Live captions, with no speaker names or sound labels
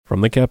From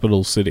the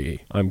capital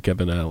city, I'm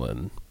Kevin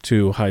Allen.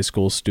 2 high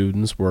school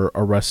students were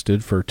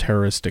arrested for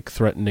terroristic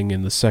threatening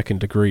in the second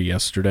degree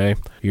yesterday.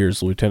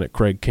 Here's Lieutenant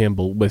Craig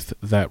Campbell with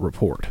that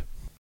report.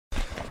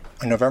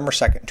 On November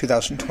 2nd,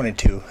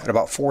 2022, at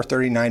about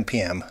 4:39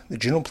 p.m., the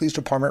Juneau Police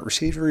Department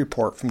received a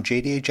report from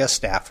JDHS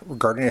staff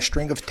regarding a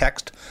string of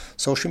text,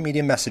 social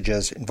media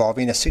messages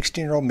involving a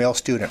 16-year-old male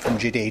student from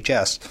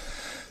JDHS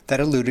that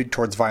alluded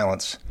towards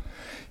violence.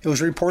 It was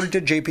reported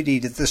to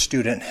JPD that the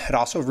student had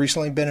also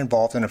recently been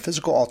involved in a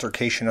physical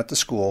altercation at the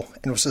school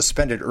and was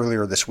suspended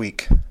earlier this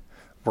week.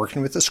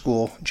 Working with the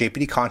school,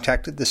 JPD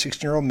contacted the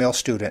 16-year-old male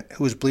student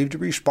who was believed to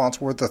be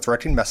responsible for the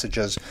threatening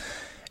messages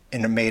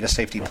and made a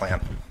safety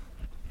plan.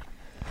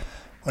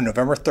 On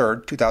November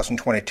 3rd,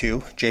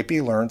 2022,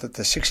 JP learned that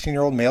the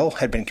 16-year-old male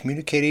had been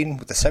communicating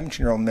with the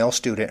 17-year-old male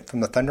student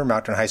from the Thunder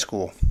Mountain High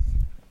School.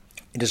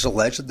 It is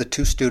alleged that the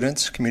 2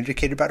 students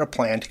communicated about a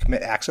plan to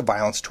commit acts of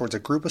violence towards a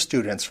group of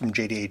students from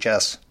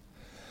JDHS.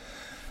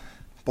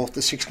 Both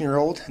the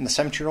 16-year-old and the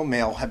 17-year-old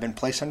male have been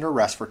placed under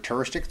arrest for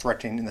terroristic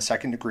threatening in the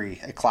second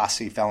degree, a Class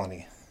C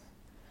felony.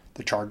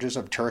 The charges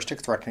of terroristic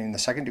threatening in the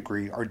second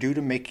degree are due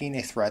to making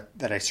a threat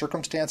that a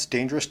circumstance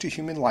dangerous to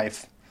human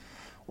life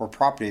or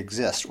property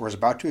exists or is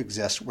about to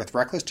exist with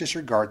reckless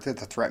disregard that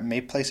the threat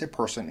may place a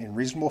person in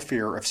reasonable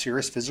fear of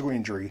serious physical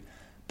injury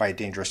by a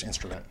dangerous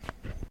instrument.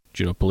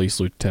 Juneau Police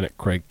Lieutenant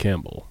Craig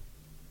Campbell.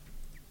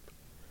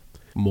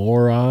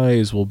 More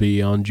eyes will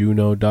be on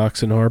Juneau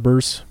docks and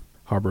harbors.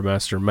 Harbor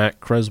Master Matt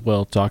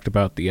Creswell talked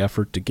about the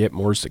effort to get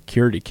more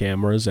security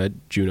cameras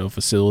at Juneau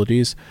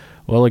facilities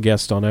while a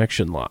guest on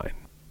Action Line.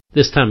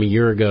 This time a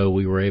year ago,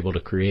 we were able to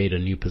create a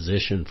new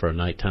position for a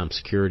nighttime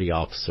security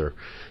officer,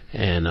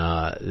 and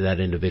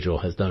that individual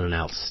has done an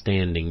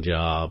outstanding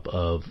job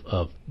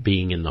of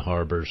being in the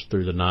harbors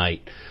through the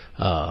night,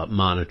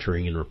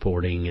 monitoring and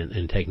reporting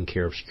and taking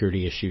care of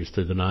security issues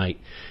through the night.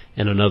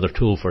 And another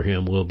tool for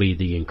him will be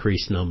the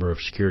increased number of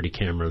security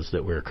cameras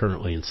that we're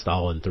currently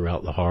installing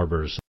throughout the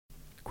harbors.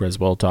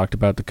 Creswell talked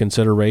about the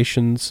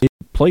considerations in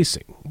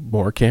placing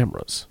more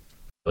cameras.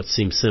 It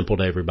seems simple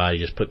to everybody,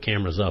 just put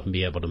cameras up and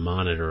be able to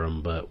monitor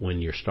them, but when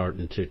you're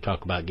starting to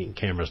talk about getting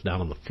cameras down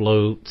on the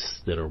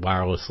floats that are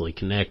wirelessly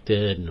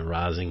connected and a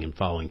rising and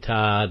falling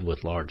tide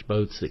with large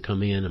boats that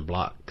come in and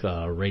block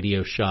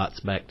radio shots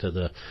back to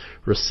the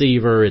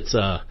receiver, it's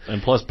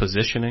and plus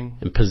positioning,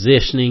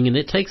 and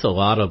it takes a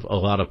lot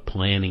of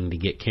planning to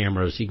get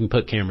cameras. You can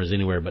put cameras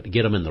anywhere, but to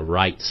get them in the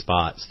right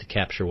spots to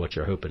capture what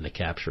you're hoping to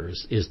capture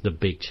is the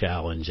big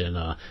challenge.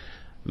 And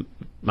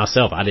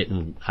myself, I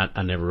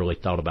never really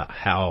thought about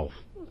how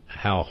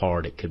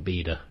hard it could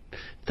be to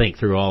think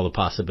through all the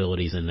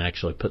possibilities and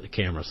actually put the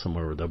camera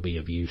somewhere where they'll be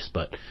of use.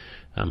 But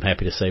I'm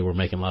happy to say we're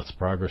making lots of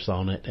progress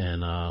on it,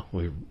 and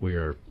we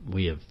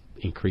have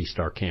increased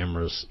our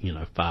cameras,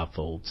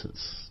 5-fold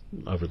since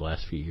over the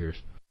last few years.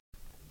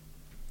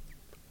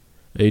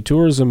 A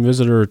tourism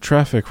visitor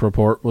traffic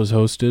report was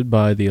hosted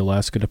by the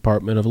Alaska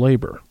Department of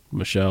Labor.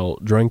 Michelle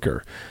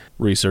Drenker,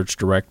 research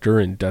director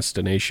in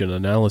destination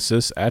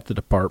analysis at the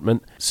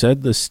department,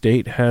 said the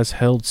state has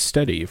held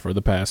steady for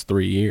the past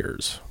 3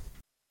 years.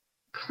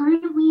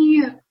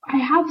 Currently, I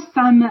have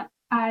some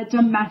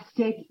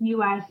domestic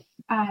U.S.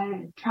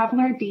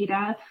 traveler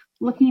data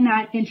looking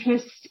at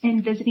interest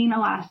in visiting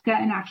Alaska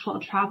and actual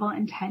travel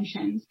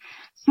intentions.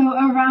 So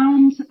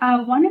around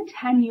 1 in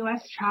 10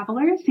 U.S.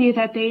 travelers say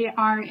that they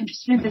are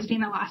interested in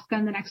visiting Alaska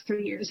in the next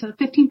 3 years, so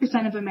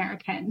 15% of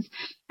Americans.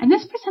 And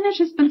this percentage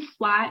has been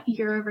flat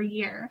year over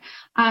year.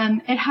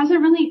 It hasn't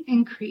really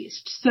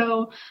increased.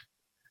 So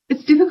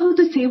it's difficult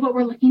to say what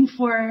we're looking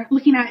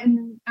at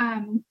in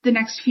the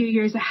next few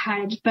years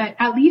ahead, but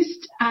at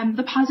least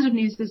the positive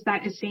news is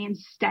that it's staying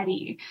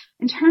steady.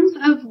 In terms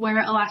of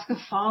where Alaska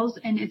falls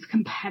in its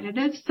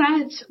competitive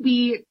set,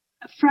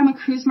 from a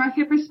cruise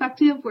market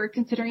perspective, we're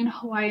considering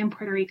Hawaii and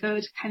Puerto Rico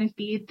to kind of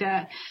be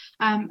the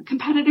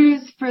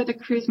competitors for the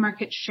cruise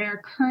market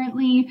share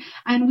currently.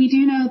 And we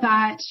do know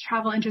that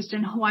travel interest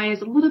in Hawaii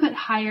is a little bit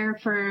higher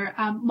for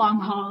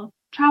long-haul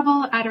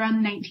travel at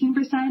around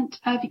 19%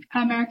 of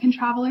American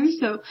travelers.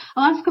 So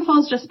Alaska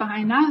falls just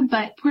behind that,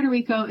 but Puerto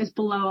Rico is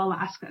below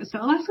Alaska. So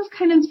Alaska's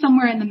kind of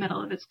somewhere in the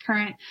middle of its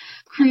current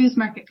cruise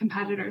market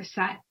competitor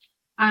set.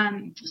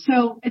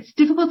 So it's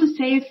difficult to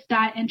say if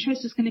that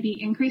interest is going to be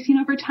increasing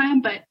over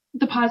time, but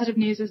the positive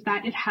news is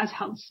that it has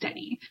held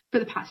steady for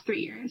the past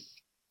 3 years.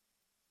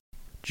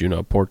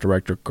 Juneau Port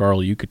Director Carl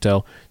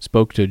Yucatel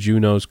spoke to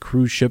Juneau's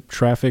cruise ship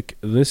traffic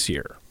this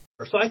year.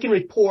 So I can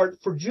report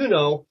for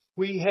Juneau,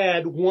 we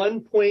had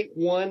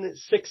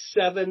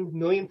 1.167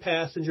 million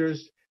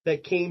passengers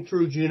that came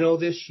through Juneau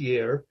this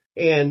year.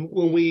 And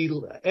when we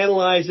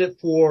analyze it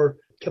for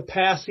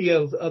capacity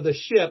of the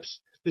ships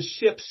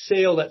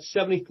sailed at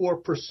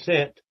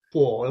 74%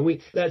 full. And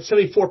that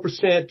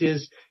 74%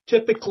 is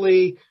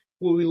typically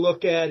what we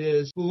look at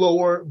is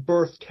lower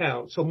berth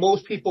count. So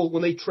most people,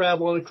 when they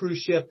travel on a cruise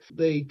ship,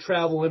 they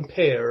travel in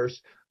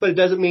pairs, but it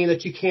doesn't mean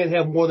that you can't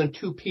have more than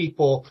 2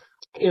 people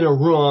in a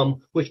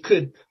room, which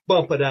could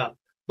bump it up.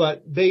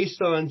 But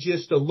based on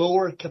just a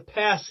lower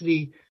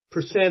capacity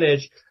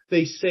percentage,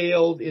 they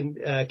sailed in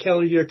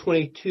calendar year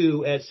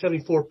 22 at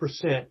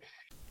 74%.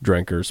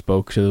 Drenker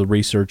spoke to the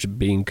research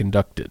being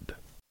conducted.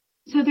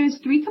 So there's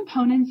three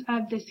components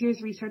of this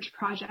year's research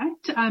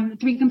project,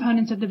 three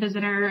components of the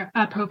visitor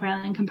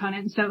profiling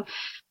component. So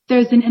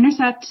there's an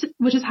intercept,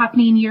 which is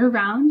happening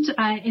year-round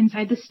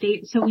inside the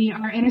state. So we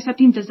are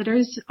intercepting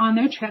visitors on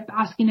their trip,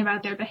 asking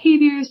about their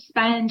behaviors,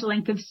 spend,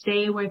 length of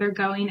stay, where they're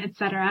going,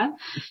 etc.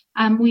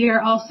 We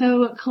are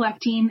also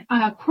collecting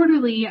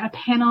quarterly a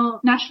panel,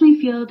 nationally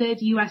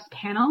fielded U.S.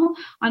 panel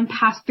on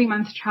past 3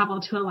 months travel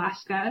to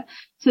Alaska.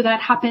 So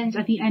that happens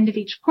at the end of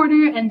each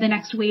quarter, and the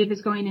next wave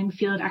is going in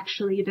field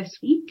actually this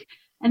week.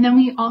 And then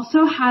we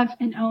also have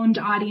an owned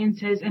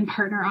audiences and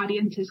partner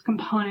audiences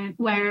component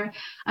where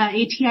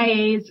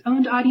ATIA's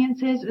owned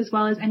audiences, as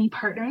well as any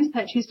partners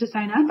that choose to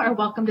sign up, are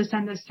welcome to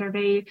send the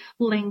survey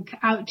link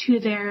out to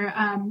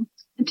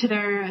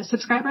their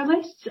subscriber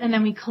lists. And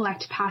then we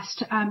collect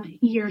past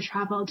year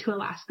travel to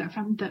Alaska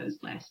from those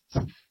lists.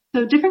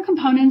 So different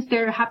components,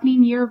 they're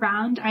happening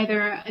year-round,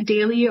 either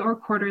daily or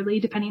quarterly,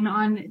 depending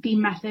on the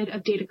method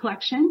of data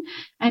collection.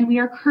 And we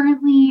are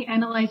currently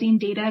analyzing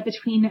data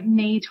between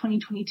May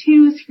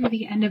 2022 through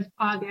the end of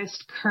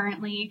August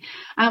currently.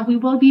 We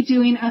will be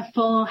doing a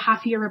full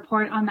half-year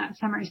report on that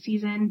summer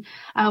season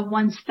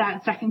once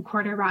that second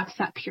quarter wraps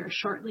up here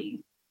shortly.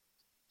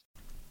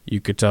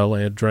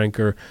 Yucatela and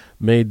Drenker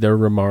made their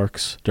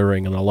remarks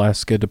during an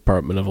Alaska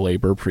Department of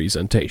Labor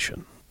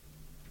presentation.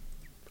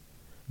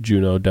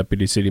 Juneau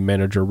Deputy City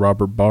Manager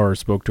Robert Barr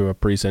spoke to a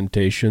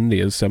presentation the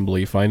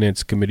Assembly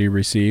Finance Committee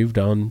received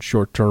on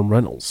short-term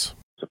rentals.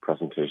 It's a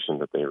presentation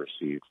that they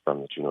received from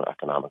the Juneau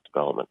Economic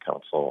Development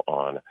Council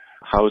on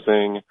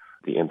housing,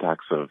 the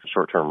impacts of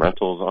short-term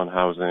rentals on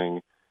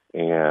housing,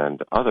 and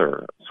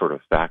other sort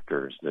of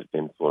factors that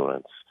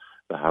influence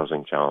the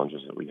housing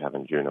challenges that we have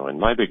in Juneau. And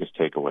my biggest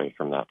takeaway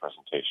from that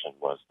presentation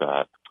was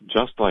that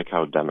just like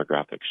how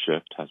demographic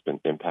shift has been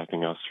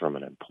impacting us from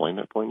an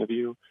employment point of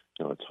view,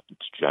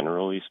 it's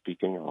generally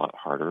speaking a lot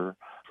harder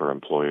for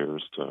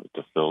employers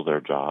to fill their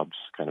jobs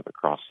kind of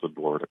across the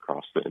board,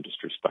 across the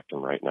industry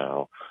spectrum right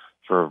now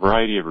for a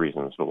variety of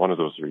reasons. But one of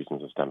those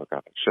reasons is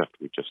demographic shift.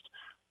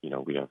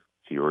 We have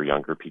fewer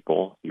younger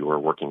people, fewer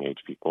working age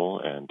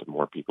people, and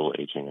more people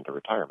aging into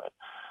retirement.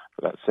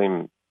 So that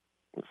same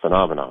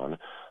phenomenon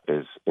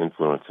is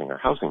influencing our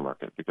housing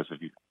market, because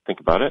if you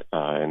think about it,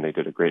 and they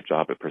did a great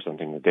job at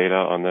presenting the data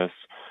on this,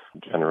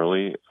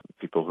 generally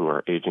people who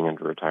are aging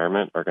into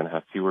retirement are going to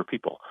have fewer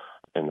people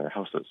in their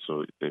houses,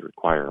 so they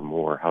require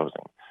more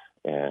housing.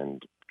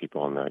 And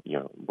people on the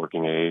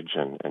working age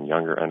and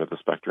younger end of the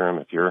spectrum,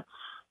 if you're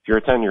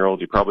a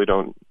 10-year-old, you probably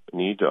don't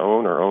need to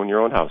own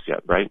your own house yet,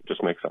 right?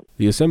 Just makes sense.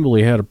 The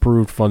Assembly had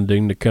approved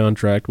funding to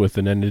contract with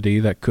an entity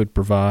that could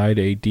provide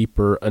a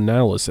deeper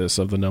analysis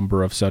of the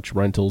number of such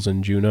rentals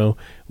in Juneau,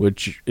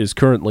 which is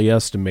currently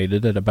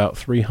estimated at about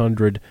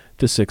 300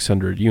 to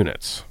 600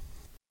 units.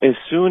 As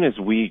soon as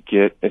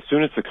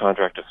the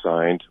contract is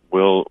signed,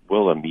 we'll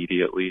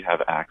immediately have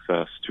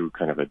access to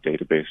kind of a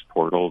database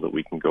portal that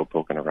we can go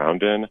poking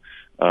around in.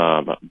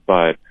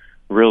 But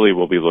really,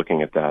 we'll be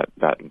looking at that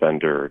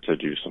vendor to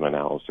do some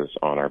analysis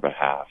on our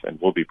behalf, and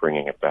we'll be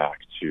bringing it back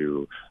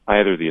to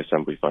either the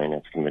Assembly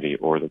Finance Committee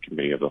or the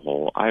Committee of the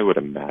Whole, I would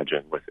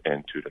imagine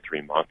within 2 to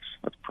 3 months.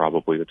 That's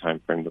probably the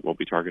time frame that we'll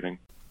be targeting.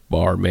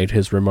 Barr made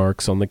his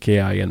remarks on the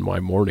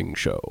KINY Morning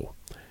Show.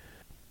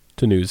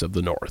 To News of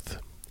the North.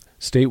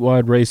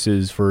 Statewide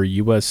races for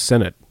U.S.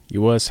 Senate,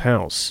 U.S.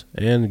 House,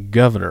 and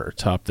Governor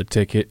topped the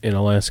ticket in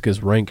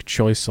Alaska's ranked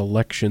choice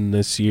election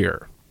this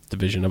year.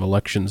 Division of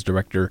Elections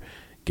Director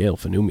Gail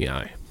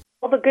Fanumii.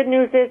 Well, the good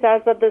news is,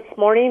 as of this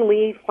morning,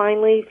 we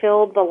finally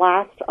filled the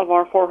last of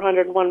our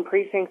 401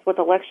 precincts with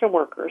election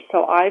workers.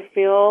 So I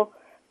feel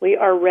we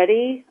are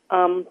ready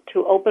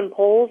to open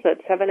polls at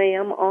 7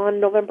 a.m. on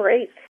November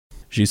 8th.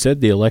 She said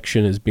the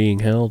election is being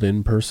held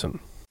in person.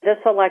 This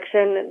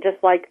election,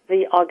 just like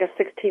the August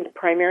 16th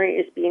primary,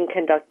 is being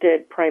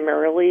conducted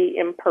primarily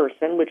in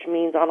person, which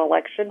means on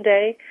Election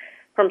Day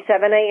from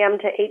 7 a.m.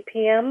 to 8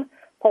 p.m.,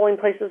 polling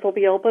places will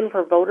be open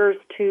for voters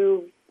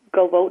to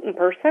go vote in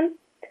person,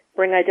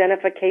 bring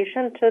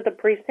identification to the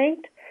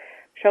precinct,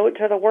 show it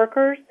to the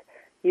workers.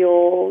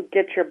 You'll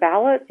get your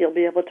ballot. You'll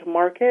be able to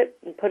mark it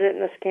and put it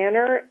in the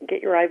scanner,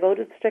 get your I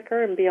voted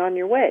sticker, and be on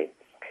your way.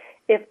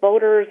 If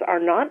voters are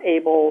not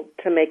able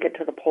to make it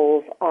to the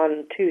polls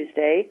on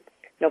Tuesday,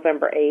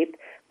 November 8th,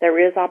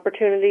 there is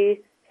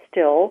opportunity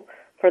still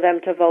for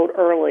them to vote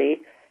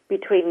early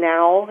between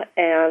now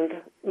and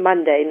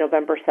Monday,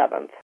 November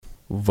 7th.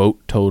 Vote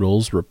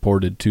totals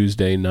reported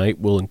Tuesday night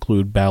will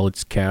include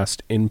ballots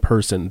cast in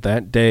person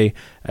that day,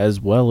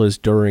 as well as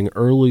during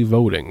early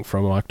voting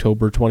from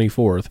October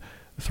 24th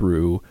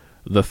through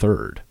the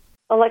 3rd.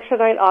 Election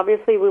night,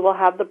 obviously, we will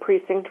have the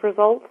precinct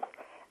results,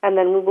 and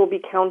then we will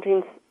be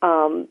counting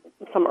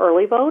some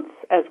early votes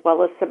as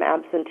well as some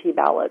absentee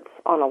ballots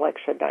on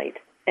election night.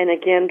 And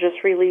again,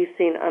 just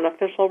releasing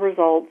unofficial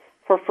results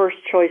for first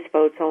choice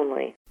votes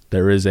only.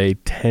 There is a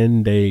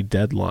 10-day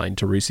deadline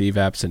to receive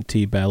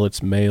absentee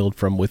ballots mailed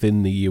from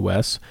within the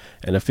U.S.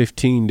 and a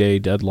 15-day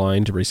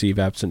deadline to receive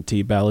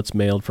absentee ballots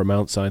mailed from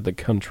outside the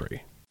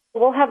country.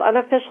 We'll have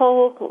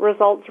unofficial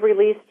results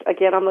released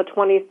again on the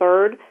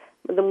 23rd.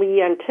 Then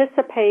we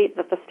anticipate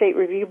that the State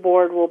Review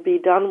Board will be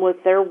done with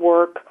their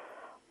work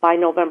by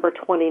November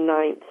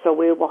 29th. So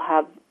we will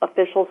have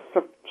official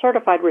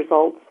certified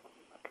results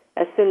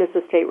as soon as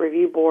the State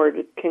Review Board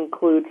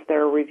concludes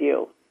their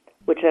review,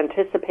 which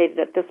anticipated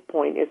at this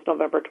point is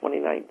November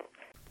 29th.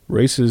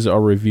 Races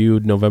are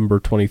reviewed November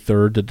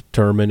 23rd to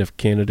determine if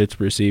candidates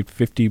received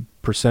 50%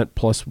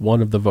 plus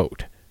one of the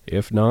vote.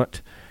 If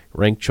not,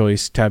 ranked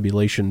choice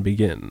tabulation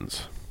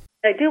begins.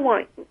 I do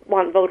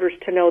want voters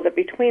to know that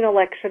between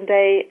Election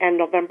Day and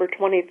November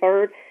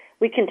 23rd,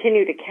 we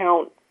continue to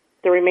count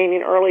the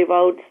remaining early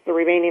votes, the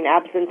remaining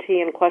absentee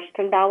and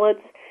question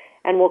ballots,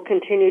 and we'll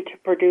continue to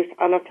produce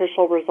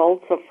unofficial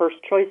results of first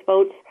choice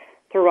votes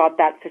throughout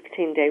that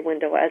 15-day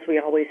window, as we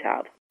always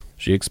have.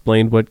 She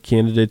explained what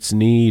candidates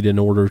need in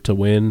order to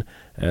win,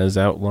 as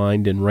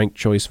outlined in ranked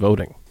choice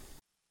voting.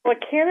 A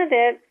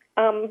candidate,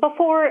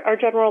 before our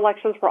general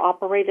elections were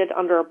operated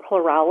under a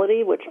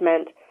plurality, which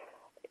meant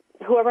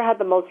whoever had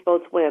the most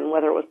votes win,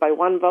 whether it was by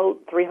 1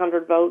 vote,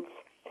 300 votes.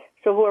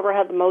 So whoever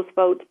had the most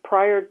votes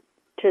prior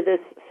to this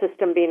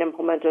system being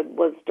implemented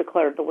was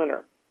declared the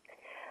winner.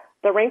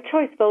 The ranked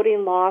choice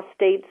voting law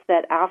states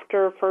that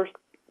after first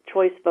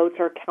choice votes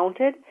are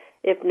counted,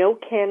 if no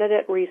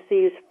candidate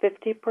receives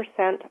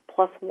 50%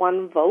 plus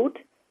 1 vote,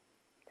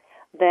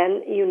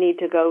 then you need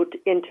to go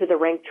into the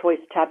ranked choice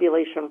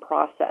tabulation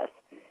process.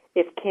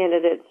 If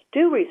candidates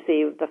do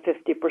receive the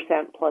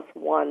 50% plus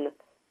 1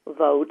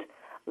 vote,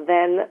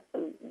 then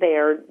they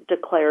are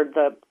declared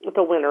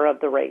the winner of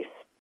the race.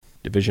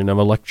 Division of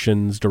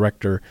Elections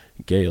Director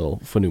Gail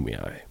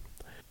Funumi.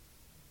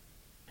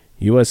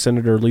 U.S.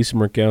 Senator Lisa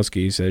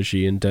Murkowski says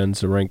she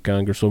intends to rank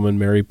Congresswoman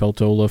Mary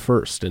Peltola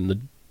first in the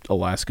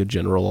Alaska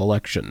general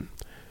election.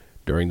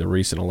 During the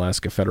recent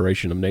Alaska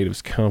Federation of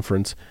Natives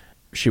conference,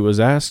 she was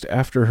asked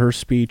after her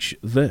speech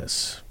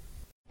this.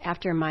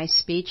 After my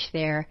speech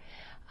there,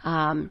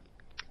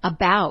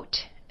 about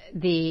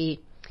the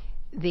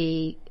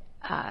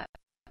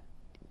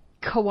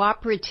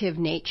cooperative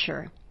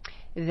nature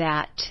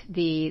that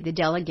the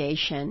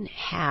delegation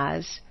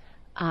has,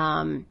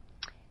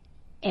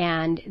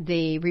 and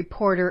the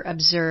reporter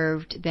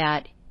observed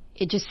that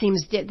it just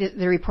seems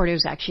the reporter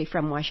was actually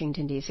from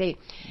Washington, D.C.,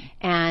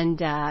 and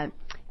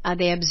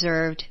they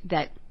observed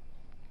that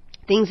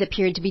things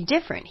appeared to be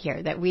different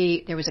here, that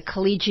there was a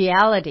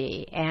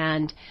collegiality,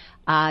 and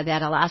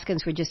that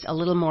Alaskans were just a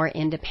little more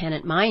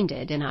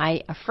independent-minded. And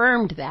I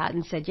affirmed that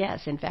and said,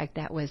 yes, in fact,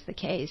 that was the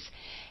case.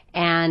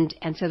 And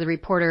so the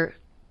reporter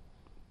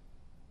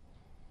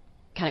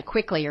kind of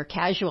quickly or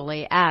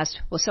casually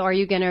asked, well, so are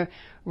you going to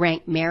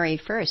rank Mary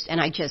first? And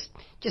I just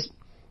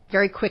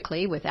very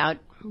quickly, without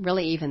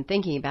really even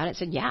thinking about it,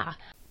 said, yeah.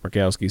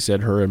 Murkowski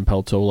said her and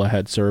Peltola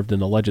had served in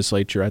the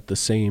legislature at the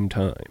same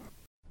time.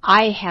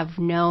 I have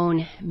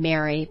known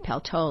Mary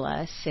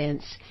Peltola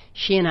since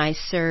she and I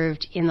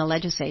served in the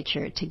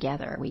legislature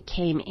together. We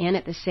came in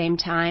at the same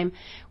time.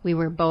 We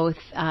were both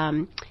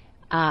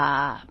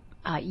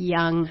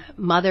young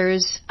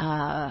mothers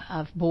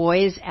of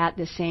boys at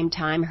the same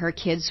time. Her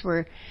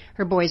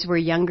boys were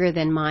younger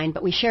than mine,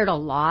 but we shared a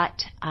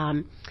lot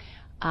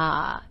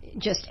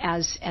just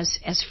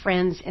as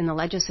friends in the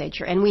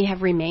legislature, and we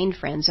have remained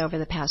friends over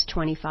the past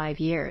 25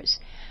 years.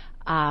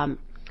 And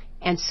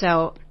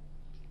so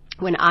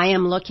when I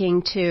am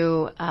looking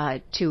to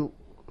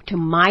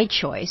my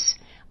choice,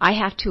 I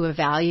have to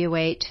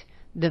evaluate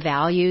the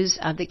values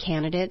of the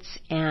candidates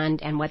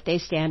and what they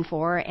stand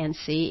for and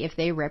see if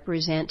they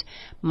represent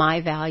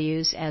my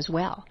values as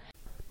well.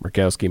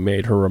 Murkowski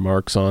made her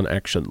remarks on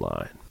Action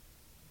Line.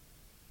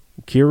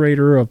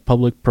 Curator of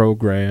Public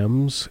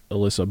Programs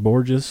Elissa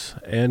Borges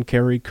and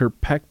Kerry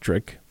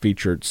Kirkpatrick,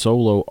 featured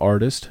solo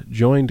artist,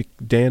 joined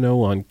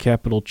Dano on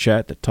Capitol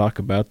Chat to talk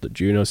about the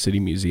Juneau City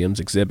Museum's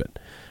exhibit.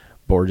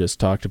 Borges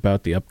talked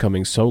about the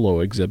upcoming solo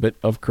exhibit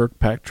of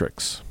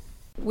Kirkpatrick's.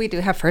 We do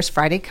have First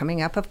Friday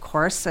coming up, of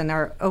course, and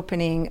our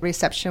opening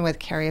reception with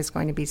Kerry is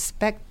going to be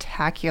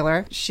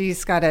spectacular.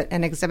 She's got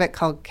an exhibit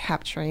called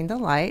Capturing the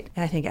Light,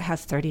 and I think it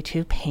has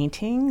 32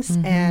 paintings,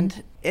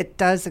 and it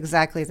does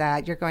exactly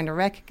that. You're going to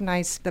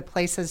recognize the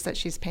places that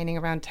she's painting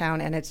around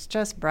town, and it's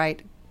just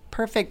bright.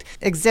 Perfect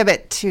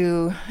exhibit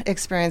to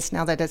experience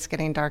now that it's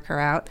getting darker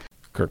out.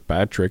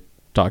 Kirkpatrick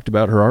talked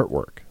about her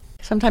artwork.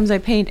 Sometimes I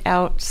paint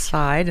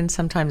outside, and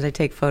sometimes I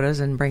take photos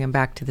and bring them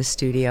back to the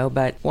studio.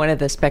 But one of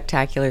the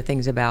spectacular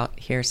things about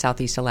here,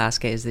 Southeast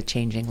Alaska, is the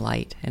changing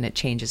light, and it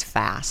changes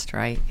fast,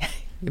 right?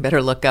 You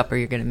better look up or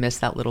you're going to miss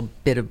that little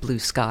bit of blue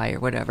sky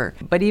or whatever.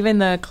 But even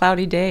the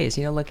cloudy days,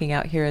 looking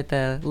out here at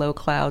the low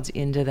clouds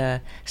into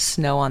the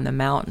snow on the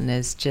mountain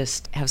is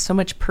just have so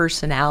much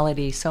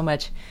personality, so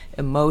much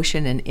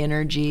emotion and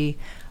energy.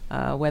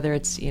 Whether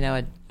it's,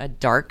 a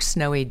dark,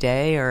 snowy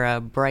day or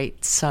a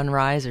bright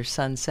sunrise or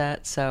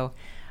sunset. So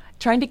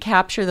trying to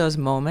capture those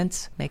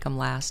moments, make them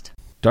last.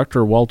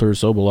 Dr. Walter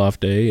Soboleff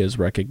Day is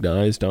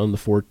recognized on the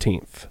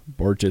 14th.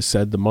 Borges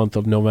said the month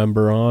of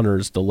November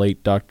honors the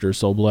late Dr.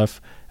 Soboleff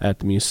at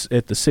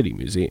the City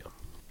Museum.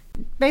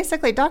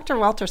 Basically, Dr.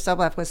 Walter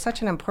Soboleff was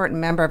such an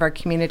important member of our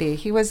community.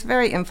 He was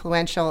very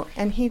influential,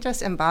 and he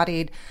just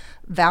embodied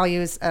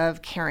values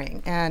of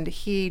caring. And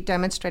he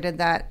demonstrated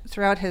that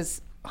throughout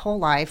his whole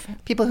life.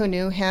 People who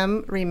knew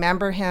him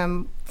remember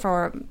him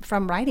from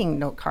writing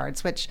note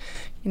cards, which,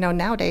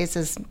 nowadays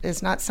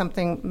is not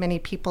something many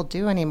people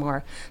do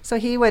anymore. So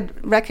he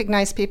would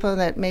recognize people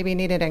that maybe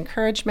needed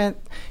encouragement.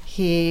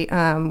 He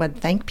would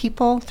thank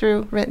people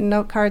through written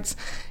note cards.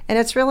 And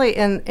it's really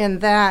in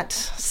that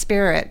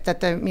spirit that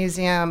the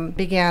museum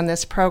began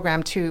this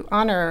program to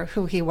honor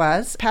who he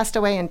was. Passed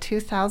away in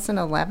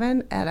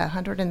 2011 at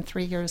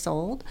 103 years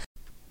old.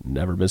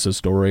 Never miss a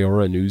story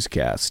or a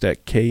newscast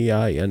at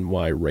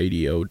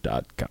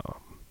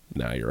KINYradio.com.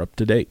 Now you're up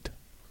to date.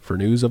 For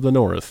News of the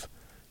North,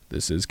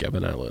 this is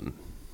Kevin Allen.